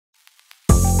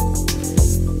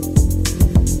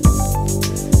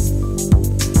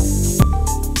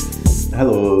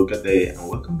good day and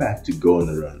welcome back to Go on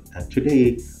the Run. And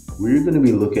today we're going to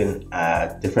be looking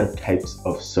at different types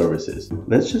of services.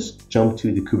 Let's just jump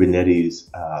to the Kubernetes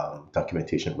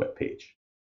documentation webpage.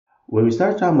 When we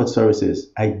start talking about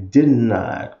services, I did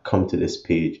not come to this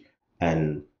page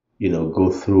and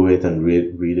go through it and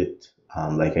read it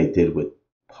like I did with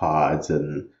pods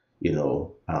and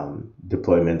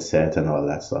deployment set and all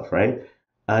that stuff, right?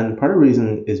 And part of the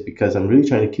reason is because I'm really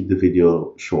trying to keep the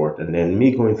video short, and then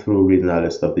me going through reading all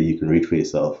this stuff that you can read for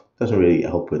yourself doesn't really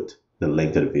help with the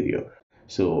length of the video.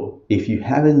 So if you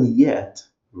haven't yet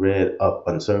read up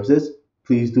on services,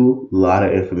 please do. A lot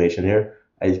of information here.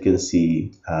 As you can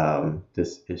see,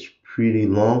 this is pretty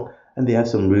long, and they have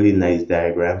some really nice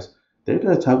diagrams. They're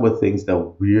going to talk about things that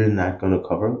we're not going to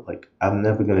cover. Like, I'm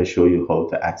never going to show you how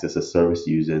to access a service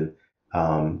using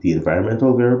the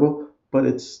environmental variable, but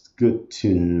it's good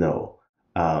to know.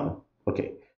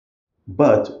 Okay,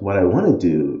 but what I want to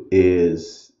do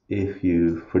is,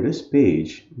 for this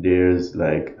page, there's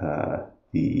like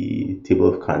the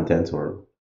table of contents or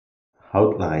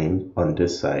outline on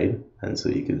this side, and so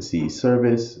you can see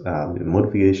service,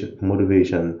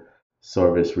 motivation,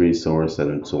 service, resource,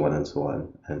 and so on and so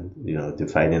on, and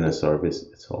defining a service.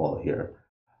 It's all here.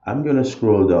 I'm gonna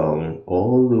scroll down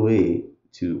all the way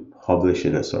to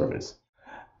publishing a service.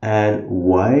 And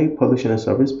why publishing a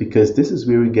service? Because this is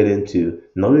where we get into,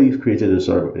 now that you've created a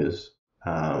service,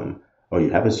 or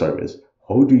you have a service,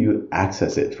 how do you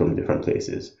access it from different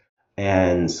places?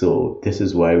 And so this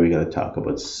is why we're going to talk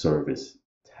about service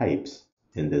types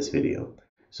in this video.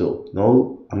 So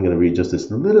now I'm going to read just this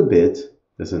little bit.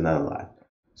 This is not a lot.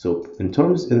 So in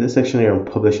this section here on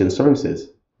publishing services,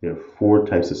 there are 4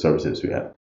 types of services we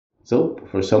have. So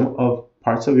for some of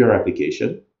parts of your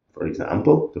application, for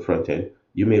example, the front end,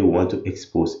 you may want to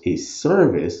expose a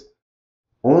service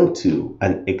onto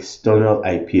an external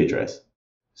IP address.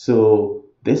 So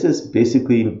this is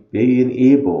basically being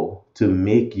able to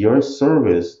make your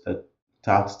service that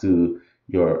talks to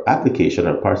your application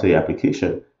or parts of the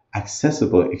application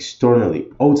accessible externally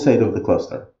outside of the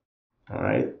cluster. All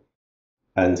right.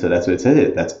 And so that's what it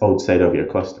says. That's outside of your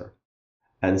cluster.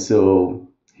 And so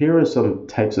here are some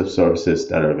types of services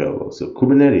that are available. So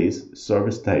Kubernetes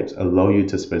service types allow you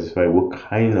to specify what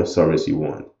kind of service you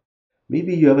want.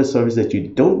 Maybe you have a service that you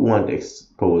don't want to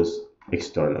expose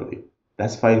externally.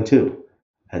 That's fine too.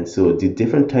 And so the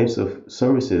different types of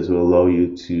services will allow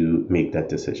you to make that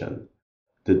decision.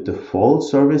 The default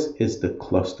service is the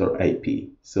cluster IP.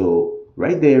 So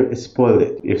right there is spoiled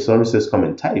it. If services come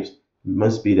in types, it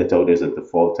must be that there's a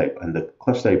default type, and the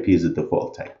cluster IP is a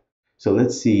default type. So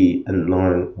let's see and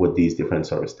learn what these different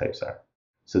service types are.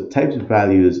 So types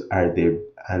values are there,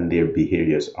 and their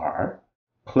behaviors are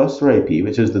cluster IP,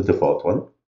 which is the default one,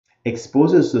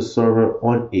 exposes the server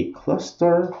on a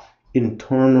cluster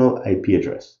internal IP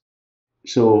address.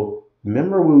 So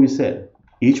remember what we said,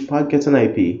 each pod gets an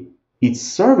IP, each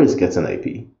service gets an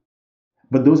IP,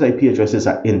 but those IP addresses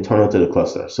are internal to the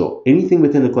cluster. So anything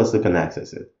within the cluster can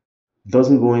access it.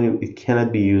 It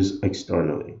cannot be used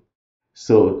externally.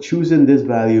 So choosing this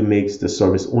value makes the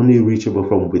service only reachable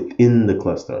from within the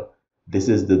cluster. This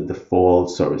is the default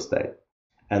service type.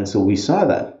 And so we saw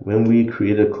that when we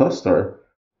created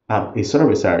a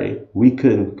service, we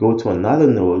can go to another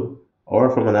node, or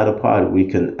from another pod, we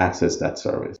can access that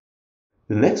service.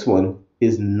 The next one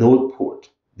is node port.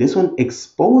 This one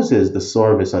exposes the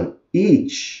service on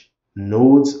each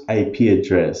node's IP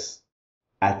address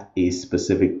at a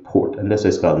specific port. And that's why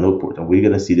it's called node port. And we're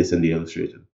going to see this in the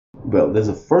illustration. Well, there's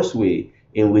a first way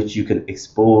in which you can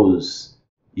expose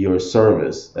your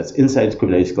service that's inside the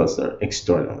Kubernetes cluster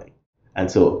externally.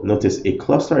 And so notice a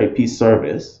cluster IP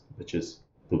service, which is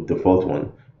the default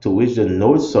one, to which the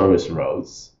node service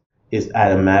routes is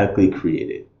automatically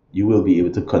created. You will be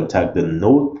able to contact the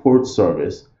node port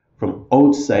service from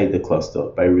outside the cluster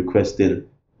by requesting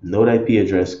node IP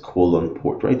address :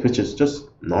 port, right? Which is just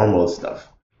normal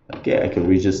stuff. Okay, I can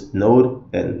reach this node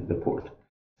and the port.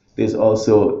 There's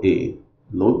also a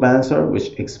load balancer,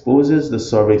 which exposes the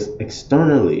service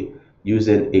externally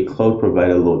using a cloud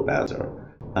provider load balancer.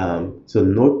 So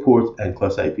node port and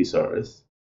cluster IP service.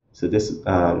 So this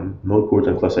node port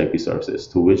and cluster IP services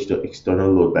to which the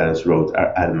external load balance routes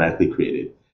are automatically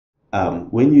created.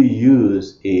 When you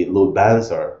use a load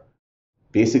balancer,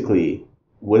 basically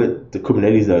what the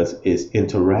Kubernetes does is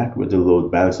interact with the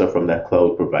load balancer from that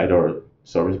cloud provider or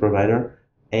service provider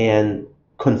and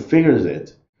configures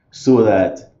it so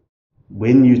that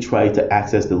when you try to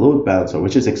access the load balancer,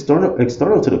 which is external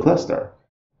to the cluster,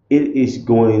 it is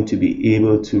going to be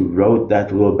able to route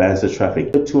that load balancer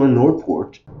traffic to a node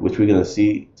port, which we're going to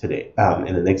see today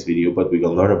in the next video, but we're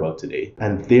going to learn about today.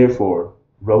 And therefore,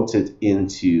 routed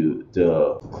into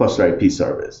the cluster IP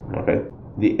service. Okay.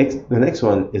 The next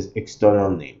one is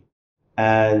external name,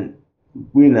 and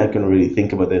we're not going to really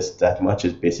think about this that much.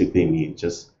 It basically means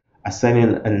just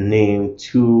assigning a name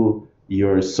to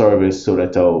your service so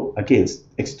that again,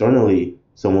 externally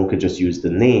someone could just use the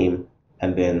name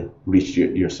and then reach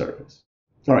your service.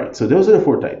 All right, so those are the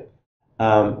 4 types.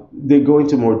 They go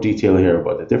into more detail here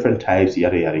about the different types,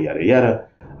 yada yada yada yada.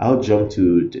 I'll jump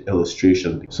to the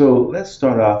illustration. So let's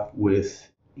start off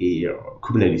with a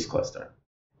Kubernetes cluster.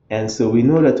 And so we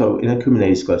know that in a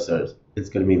Kubernetes cluster, it's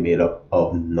going to be made up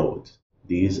of nodes.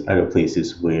 These are the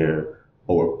places where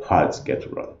our pods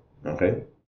get run. Okay.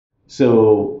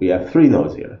 So we have 3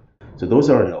 nodes here. So those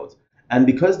are our nodes. And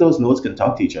because those nodes can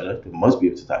talk to each other, they must be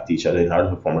able to talk to each other in order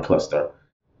to form a cluster.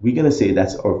 We're going to say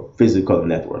that's our physical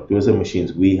network. Those are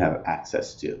machines we have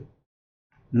access to.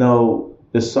 Now,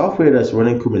 the software that's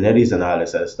running Kubernetes and all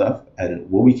this other stuff, and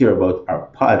what we care about are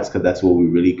pods, because that's what we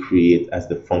really create as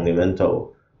the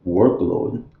fundamental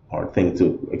workload or thing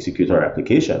to execute our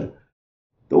application.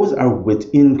 Those are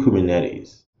within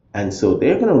Kubernetes. And so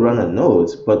they're going to run on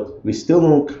nodes, but we still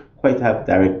don't quite have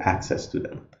direct access to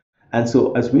them. And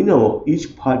so as we know,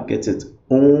 each pod gets its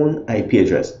own IP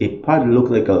address. A pod looks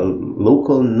like a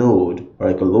local node or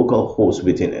like a local host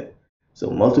within it. So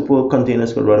multiple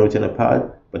containers could run within a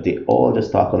pod, but they all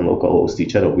just talk on local host to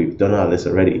each other. We've done all this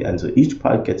already. And so each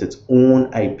pod gets its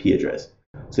own IP address.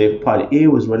 So if pod A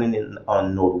was running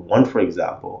on node 1, for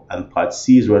example, and pod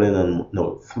C is running on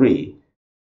node 3,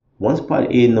 once pod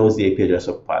A knows the IP address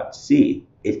of pod C,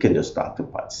 it can just talk to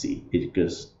pod C. It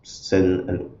just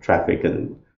send traffic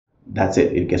and that's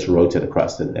it. It gets routed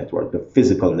across the network, the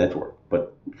physical network.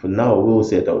 But for now, we'll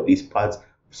say that these pods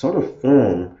sort of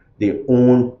form their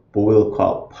own what we'll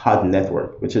call pod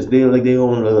network, which is their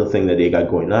own little thing that they got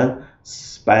going on,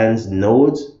 spans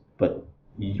nodes, but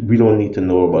we don't need to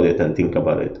know about it and think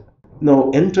about it.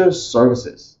 Now enter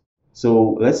services.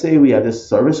 So let's say we have this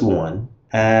service 1,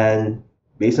 and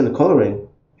based on the coloring,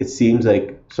 it seems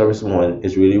like service 1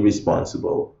 is really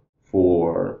responsible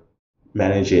for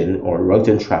managing or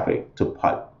routing traffic to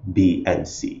pod B and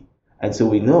C. And so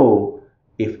we know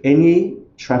if any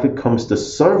traffic comes to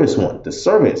service 1, the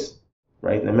service,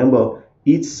 right? Remember,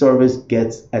 each service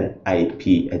gets an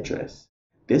IP address.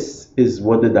 This is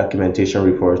what the documentation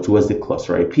refers to as the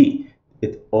cluster IP.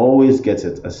 It always gets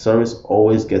it. A service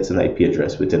always gets an IP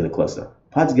address within the cluster.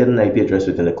 Pods get an IP address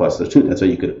within the cluster too. That's why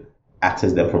you can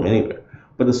access them from anywhere.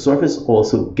 But the service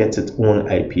also gets its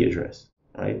own IP address,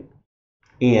 right?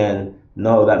 And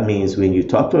now that means when you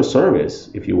talk to a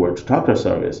service, if you were to talk to a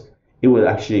service, it would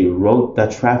actually route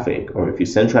that traffic, or if you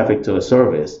send traffic to a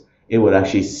service, it would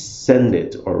actually send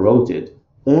it or route it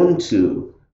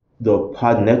onto the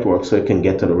pod network so it can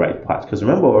get to the right pod. Because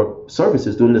remember, our service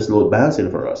is doing this load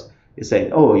balancing for us. It's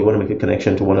saying, oh, you want to make a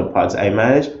connection to one of the pods I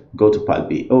manage, go to pod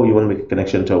B. Oh, you want to make a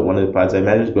connection to one of the pods I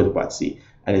manage, go to pod C.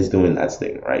 And it's doing that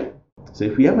thing, right? So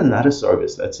if we have another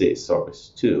service, let's say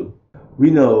service 2, we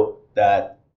know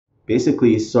that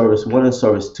basically service 1 and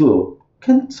service 2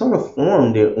 can sort of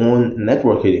form their own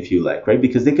networking, if you like, right?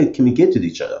 Because they can communicate with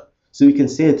each other. So we can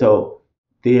say it how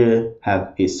they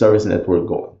have a service network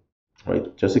going,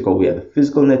 right? Just like how we have the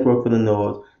physical network for the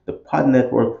nodes, the pod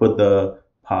network for the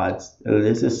pods.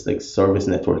 This is like service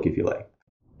network, if you like.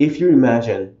 If you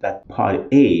imagine that pod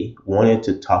A wanted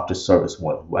to talk to service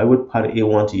 1, why would pod A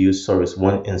want to use service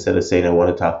 1 instead of saying I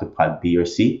want to talk to pod B or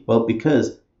C? Well,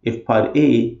 because if pod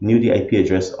A knew the IP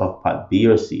address of pod B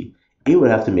or C, it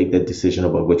would have to make that decision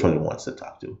about which one it wants to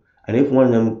talk to. And if one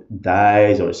of them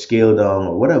dies or scaled down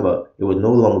or whatever, it would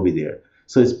no longer be there.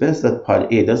 So it's best that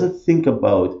pod A doesn't think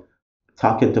about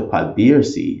talking to pod B or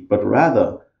C, but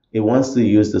rather it wants to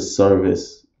use the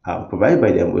service provided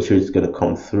by them, which is going to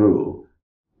come through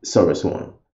service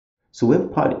 1. So when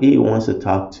pod A wants to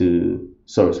talk to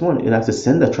service 1, it has to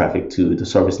send the traffic to the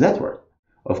service network.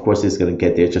 Of course, it's going to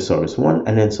get there to service 1,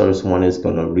 and then service 1 is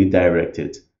going to redirect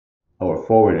it or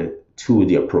forward it to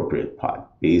the appropriate pod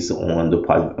based on the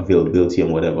pod availability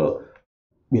and whatever,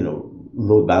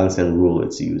 load balancing rule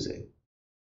it's using.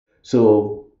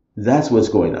 So that's what's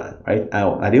going on, right?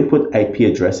 I didn't put IP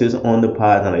addresses on the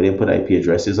pod, and I didn't put IP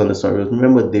addresses on the service.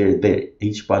 Remember, they're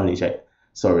each pod and each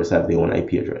service have their own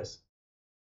IP address.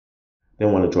 They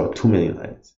want to draw too many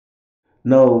lines.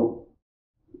 Now,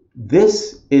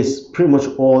 this is pretty much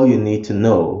all you need to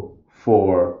know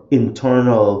for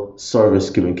internal service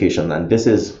communication. And this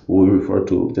is what we refer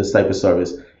to, this type of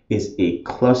service is a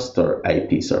cluster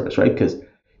IP service, right? Because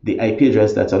the IP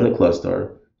address that's on the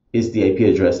cluster is the IP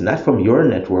address not from your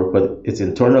network, but it's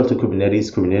internal to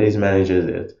Kubernetes. Kubernetes manages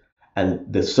it.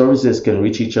 And the services can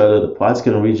reach each other. The pods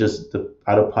can reach the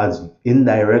other pods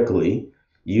indirectly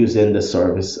using the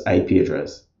service IP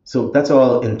address. So that's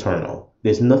all internal.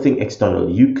 There's nothing external.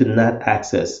 You cannot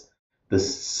access the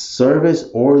service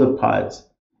or the pods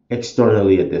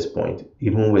externally at this point,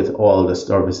 even with all the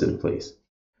service in place.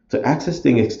 To access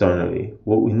things externally,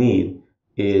 what we need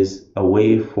is a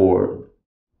way for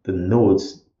the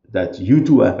nodes that you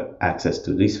do have access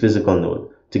to, these physical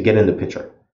nodes, to get in the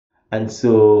picture. And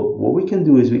so what we can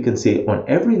do is we can say on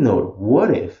every node,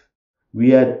 what if we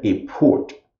had a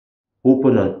port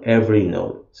open on every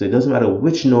node? So it doesn't matter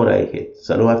which node I hit.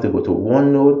 So I don't have to go to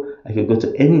one node. I can go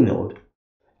to any node.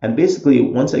 And basically,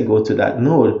 once I go to that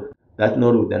node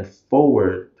would then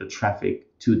forward the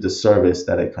traffic to the service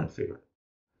that I configured.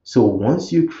 So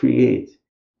once you create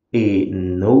a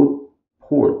node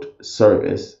port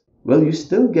service, well, you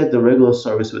still get the regular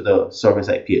service with the service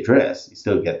IP address. You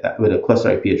still get that with a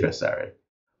cluster IP address, sorry.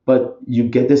 But you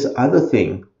get this other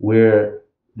thing where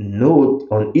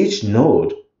on each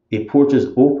node, a port is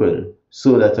open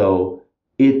so that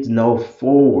it now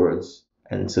forwards.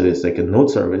 And so it's like a node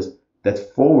service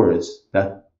that forwards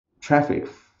that traffic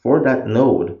for that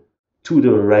node to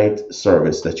the right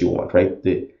service that you want, right?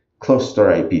 The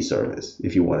cluster IP service,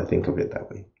 if you want to think of it that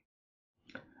way.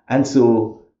 And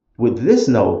so with this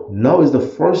now is the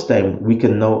first time we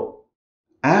can now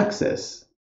access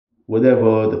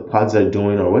whatever the pods are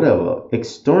doing or whatever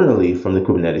externally from the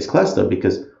Kubernetes cluster,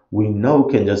 because we now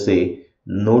can just say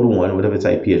node 1, whatever its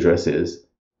IP address is,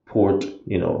 port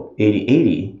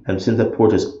 8080, and since the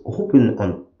port is open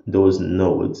on those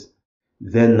nodes,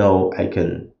 then now I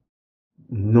can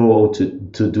know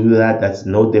to do that. That's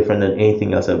no different than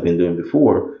anything else I've been doing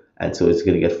before. And so it's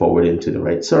going to get forwarded into the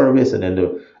right service. And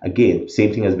then again,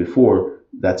 same thing as before,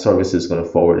 that service is going to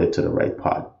forward it to the right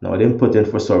pod. Now I didn't put in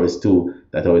for service 2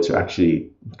 that it's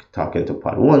actually talking to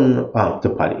pod 1, to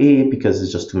pod A, because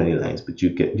it's just too many lines, but you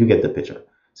get the picture.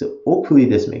 So hopefully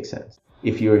this makes sense.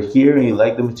 If you're here and you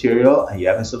like the material and you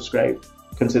haven't subscribed,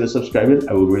 consider subscribing.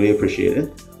 I would really appreciate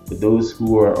it. For those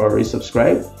who are already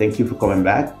subscribed, thank you for coming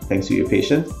back. Thanks for your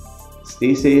patience.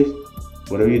 Stay safe.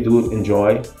 Whatever you do,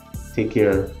 enjoy. Take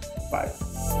care. Bye.